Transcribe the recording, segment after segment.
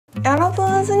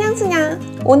여러분,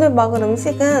 수냥수냥! 오늘 먹을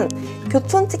음식은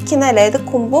교촌치킨의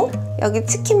레드콤보, 여기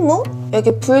치킨무,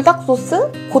 여기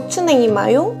불닭소스, 고추냉이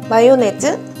마요,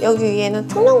 마요네즈, 여기 위에는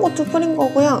청양고추 뿌린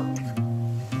거고요.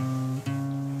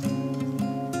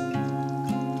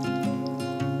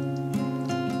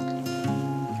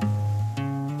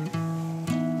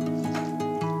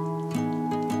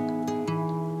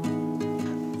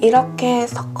 이렇게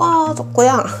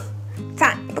섞어줬고요.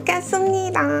 자, 이렇게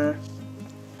했습니다.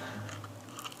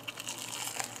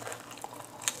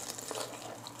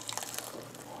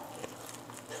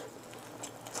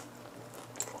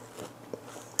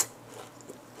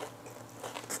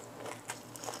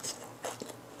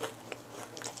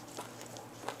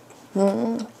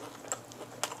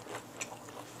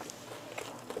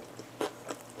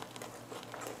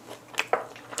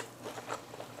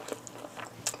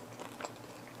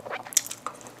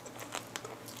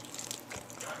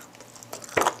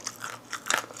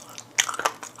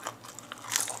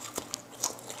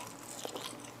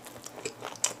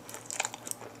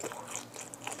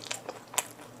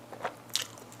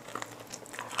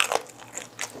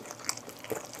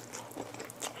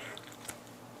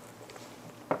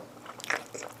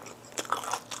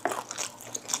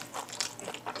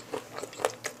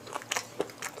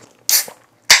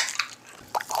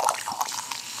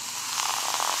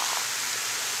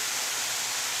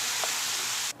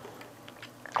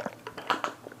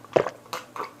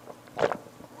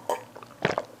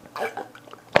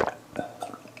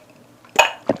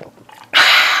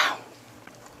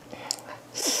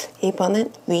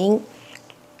 이번엔 윙.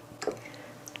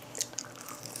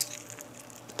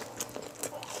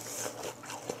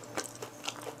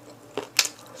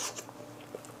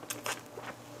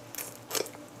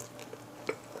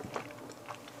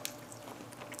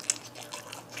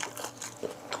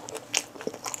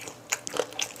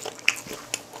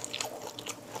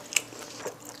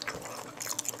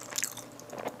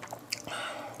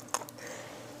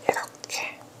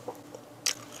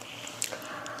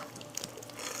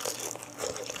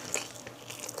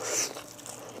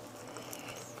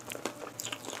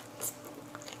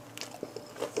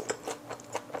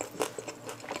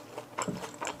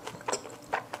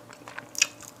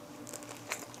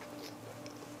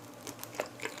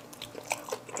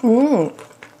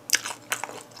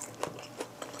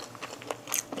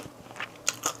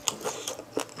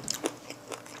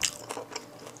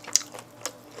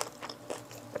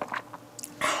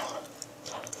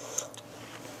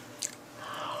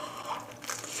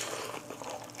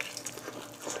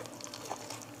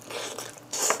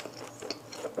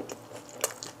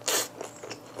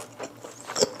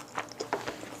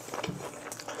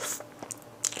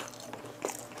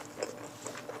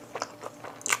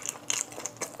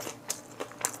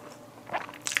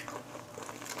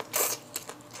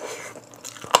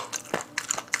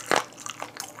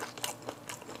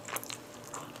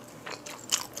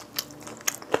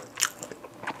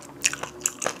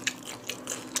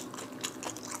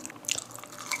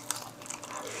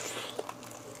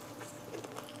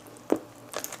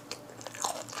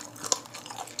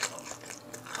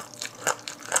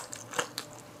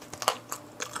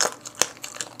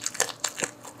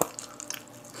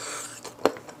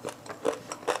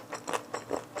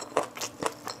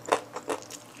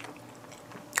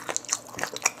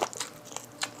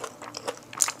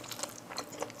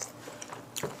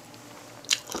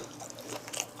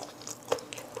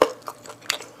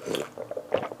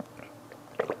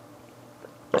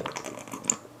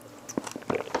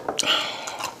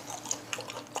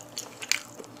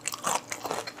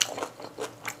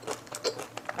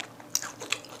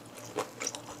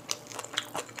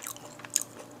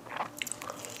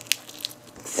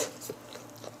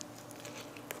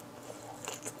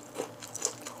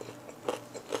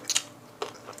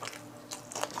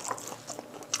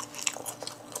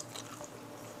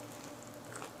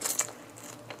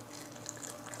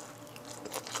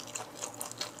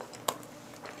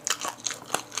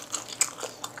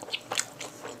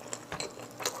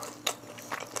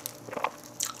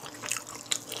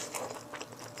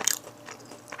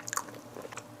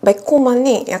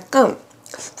 매콤하니 약간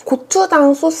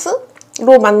고추장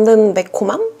소스로 만든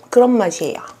매콤함? 그런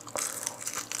맛이에요.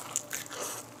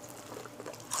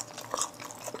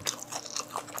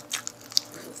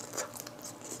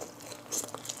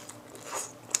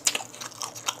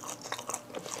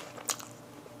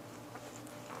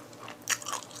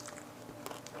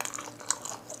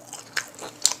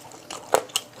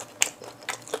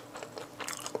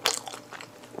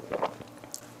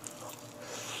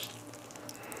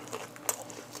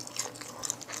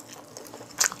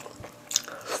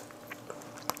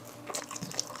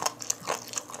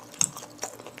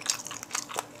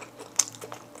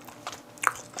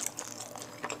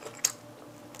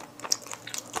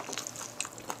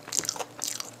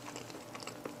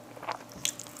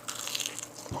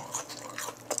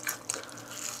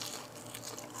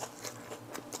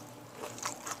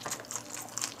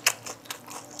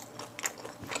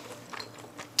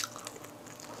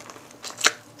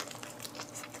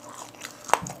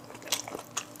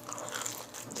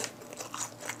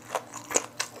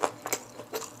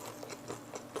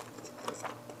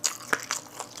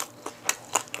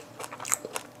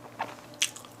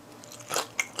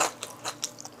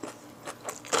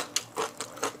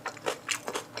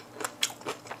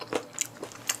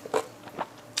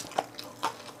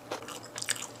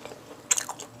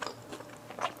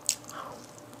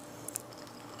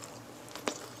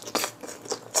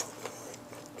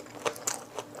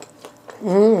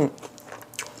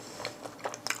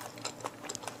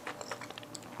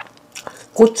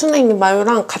 고추냉이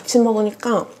마요랑 같이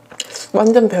먹으니까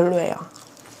완전 별로예요.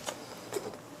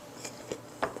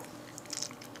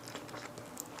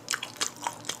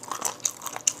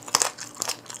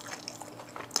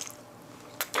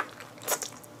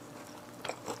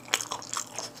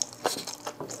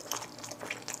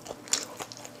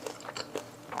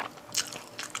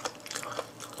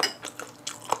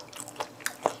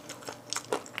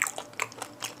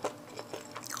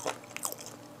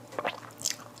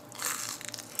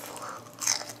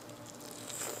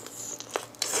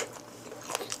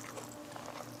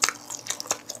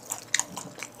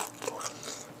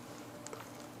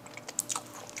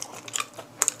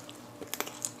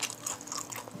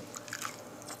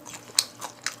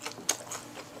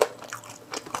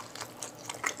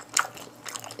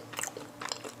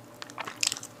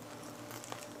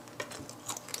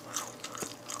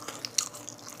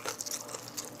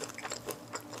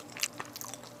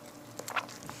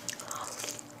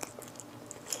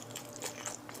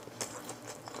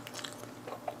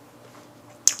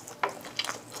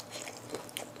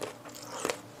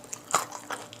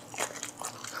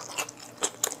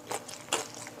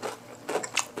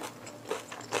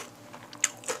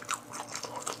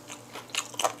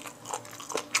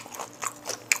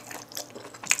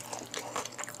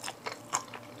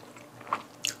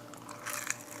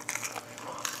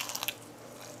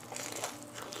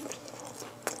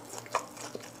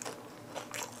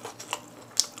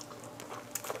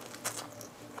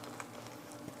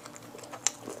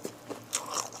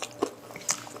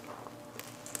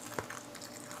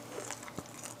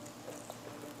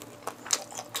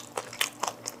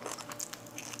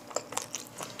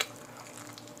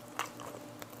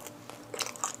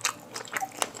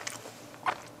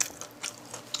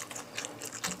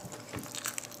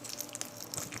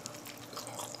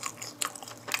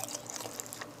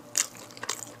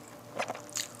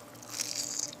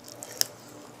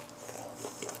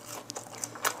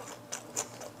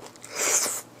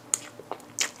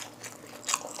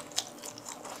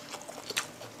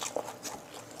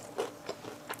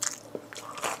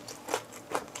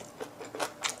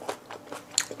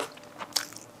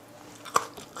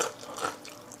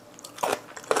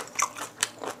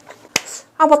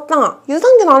 아 맞다!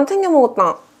 유산균 안 챙겨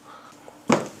먹었다!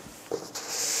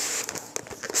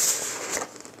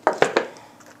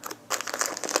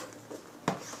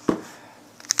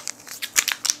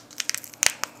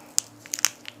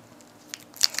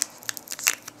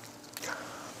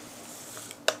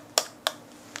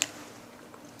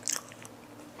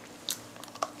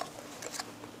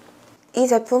 이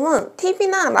제품은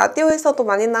TV나 라디오에서도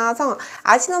많이 나와서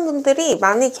아시는 분들이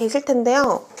많이 계실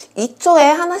텐데요. 2초에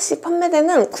하나씩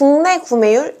판매되는 국내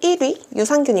구매율 1위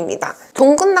유산균입니다.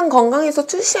 종근당 건강에서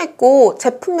출시했고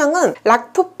제품명은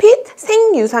락토핏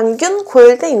생유산균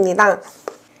골드입니다.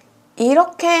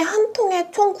 이렇게 한 통에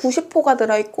총 90포가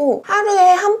들어있고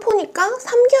하루에 한 포니까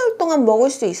 3개월 동안 먹을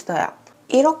수 있어요.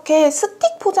 이렇게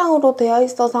스틱 포장으로 되어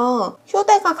있어서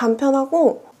휴대가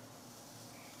간편하고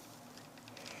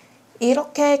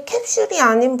이렇게 캡슐이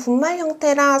아닌 분말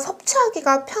형태라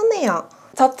섭취하기가 편해요.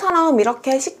 저처럼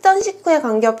이렇게 식전 식후에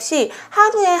관계없이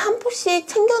하루에 한 포씩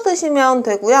챙겨 드시면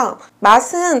되고요.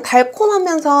 맛은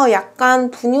달콤하면서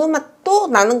약간 분유 맛도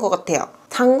나는 것 같아요.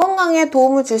 장 건강에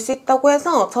도움을 줄 수 있다고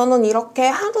해서 저는 이렇게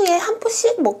하루에 한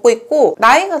포씩 먹고 있고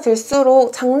나이가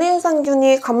들수록 장내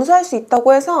유산균이 감소할 수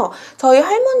있다고 해서 저희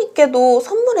할머니께도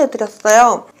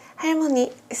선물해드렸어요.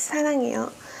 할머니 사랑해요.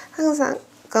 항상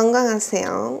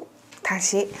건강하세요.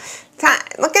 다시 잘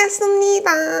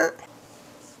먹겠습니다.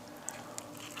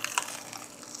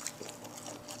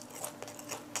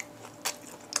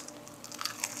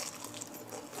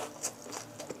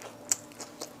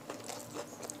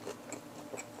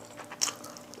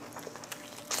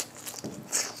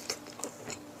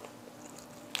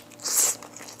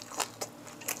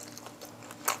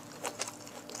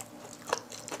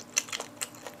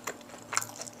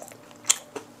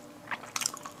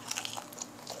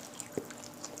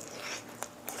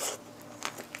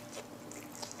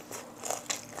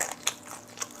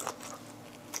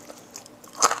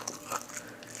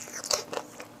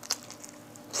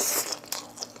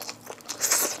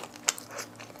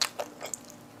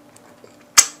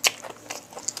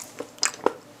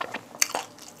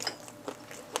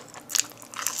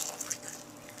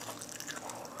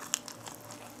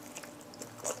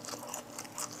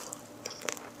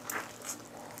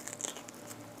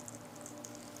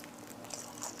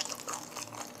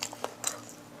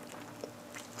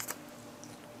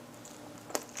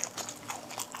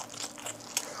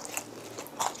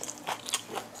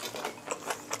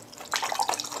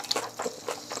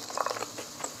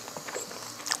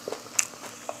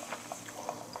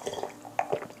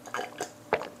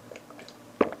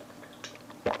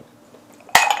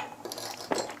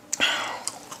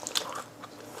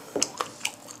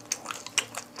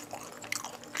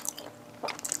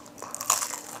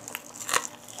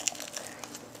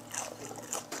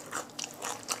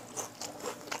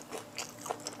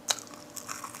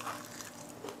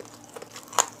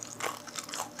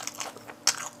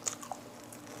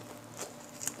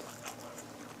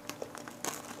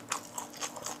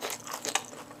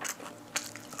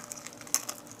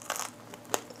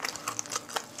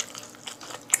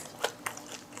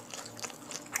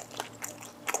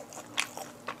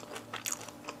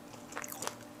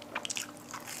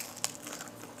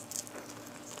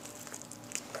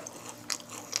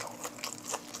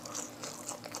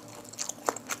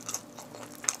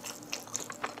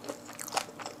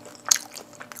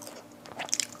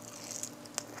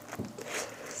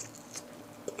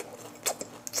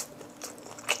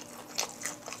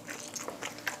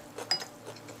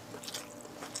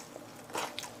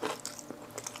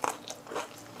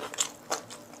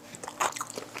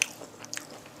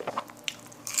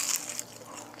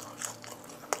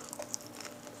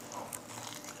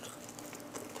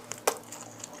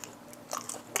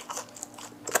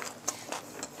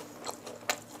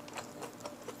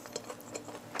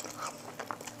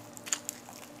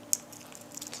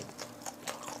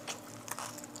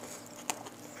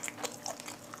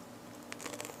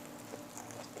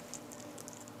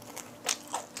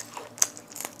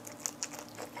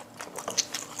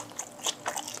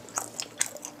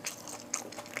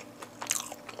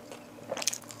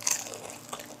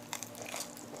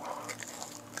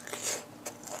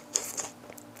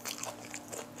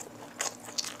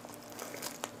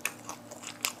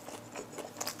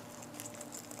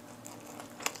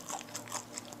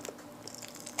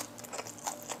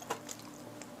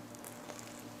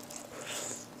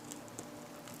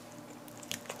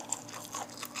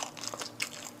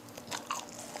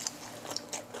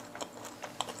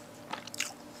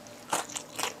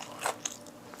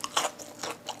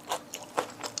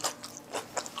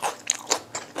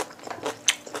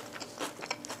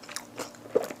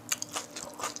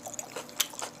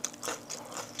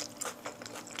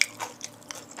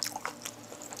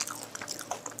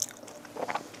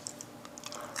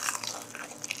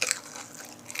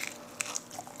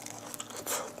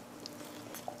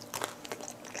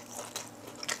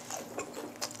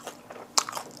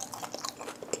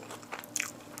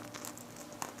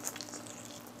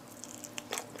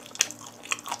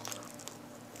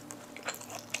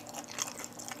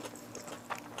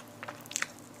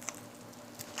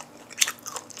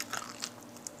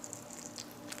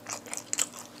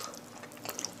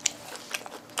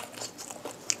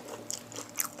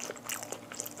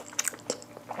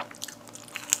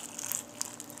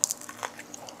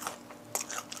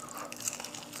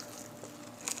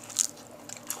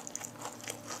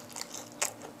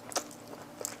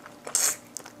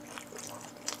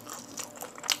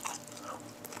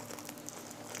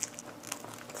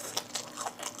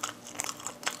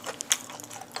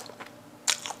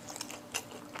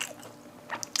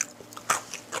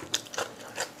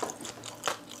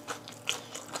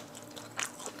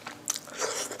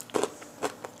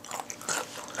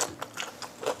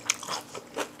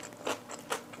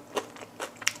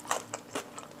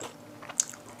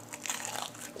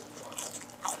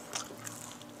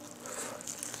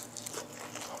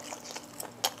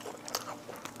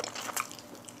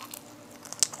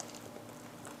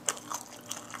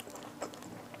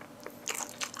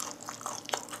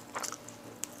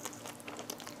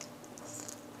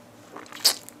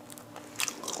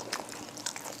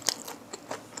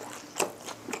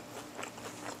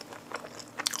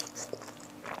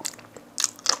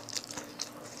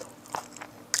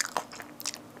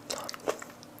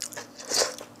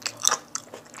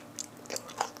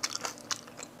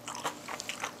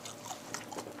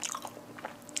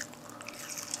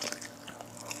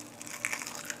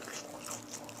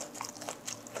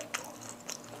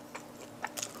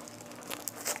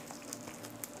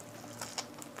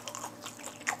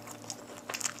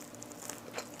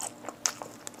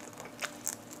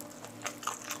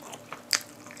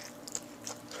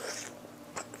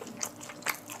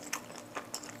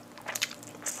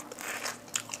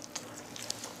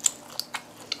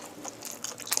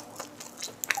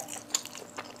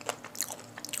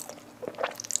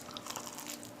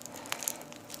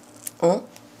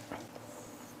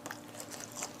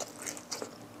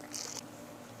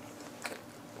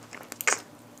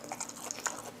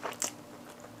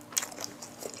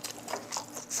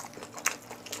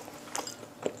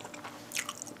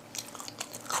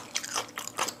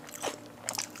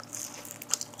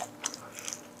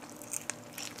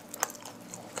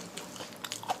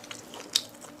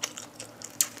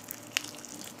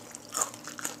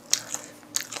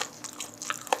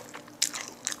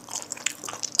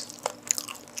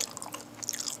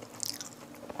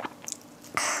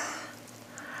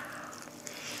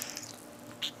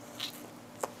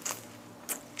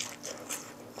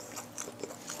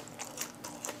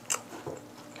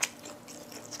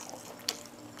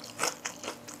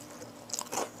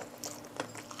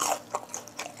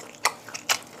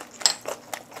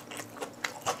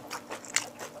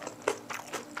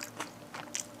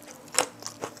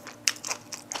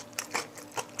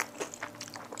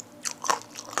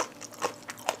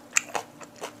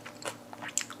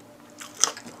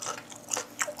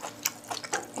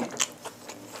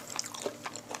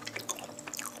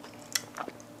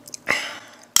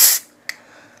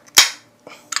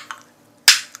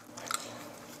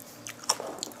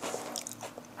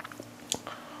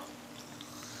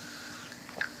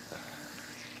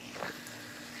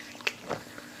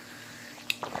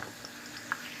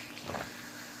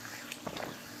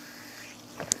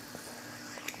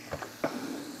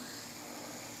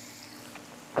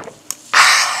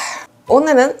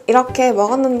 오늘은 이렇게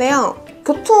먹었는데요.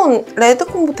 교촌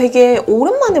레드콤보 되게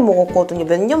오랜만에 먹었거든요.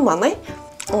 몇 년 만에?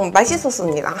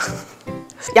 맛있었습니다.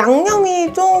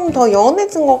 양념이 좀 더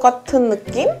연해진 것 같은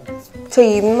느낌? 제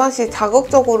입맛이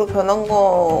자극적으로 변한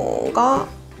건가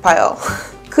봐요.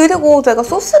 그리고 제가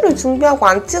소스를 준비하고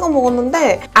안 찍어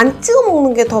먹었는데 안 찍어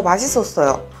먹는 게 더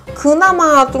맛있었어요.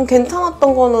 그나마 좀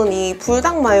괜찮았던 거는 이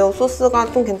불닭마요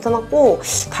소스가 좀 괜찮았고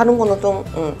다른 거는 좀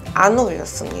안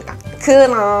어울렸습니다.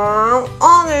 그럼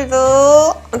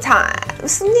오늘도 잘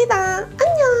먹습니다. 안녕!